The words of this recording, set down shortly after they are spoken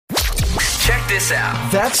this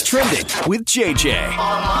out. That's Trending with JJ.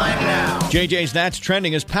 Online now. JJ's That's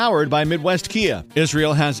Trending is powered by Midwest Kia.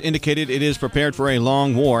 Israel has indicated it is prepared for a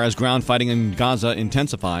long war as ground fighting in Gaza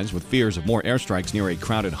intensifies, with fears of more airstrikes near a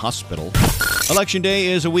crowded hospital. Election Day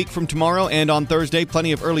is a week from tomorrow, and on Thursday,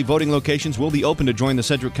 plenty of early voting locations will be open to join the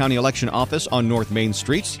Sedgwick County Election Office on North Main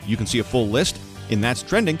Streets. You can see a full list in That's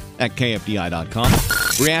Trending at KFDI.com.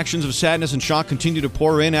 Reactions of sadness and shock continue to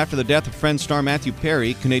pour in after the death of Friends star Matthew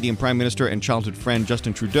Perry. Canadian Prime Minister and childhood friend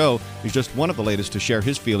Justin Trudeau is just one of the latest to share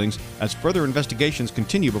his feelings as further investigations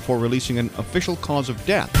continue before releasing an official cause of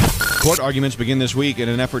death. Court arguments begin this week in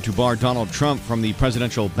an effort to bar Donald Trump from the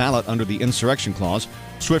presidential ballot under the Insurrection Clause.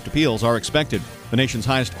 Swift appeals are expected. The nation's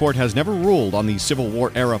highest court has never ruled on the Civil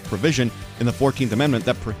War-era provision in the 14th Amendment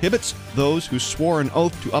that prohibits those who swore an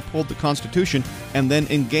oath to uphold the Constitution and then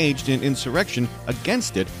engaged in insurrection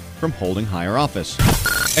against it from holding higher office.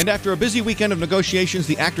 And after a busy weekend of negotiations,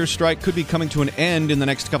 the actors' strike could be coming to an end in the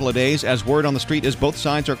next couple of days, as word on the street is both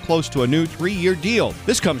sides are close to a new 3-year deal.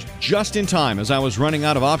 This comes just in time as I was running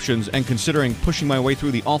out of options and considering pushing my way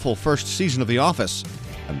through the awful first season of The Office.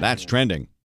 And that's trending.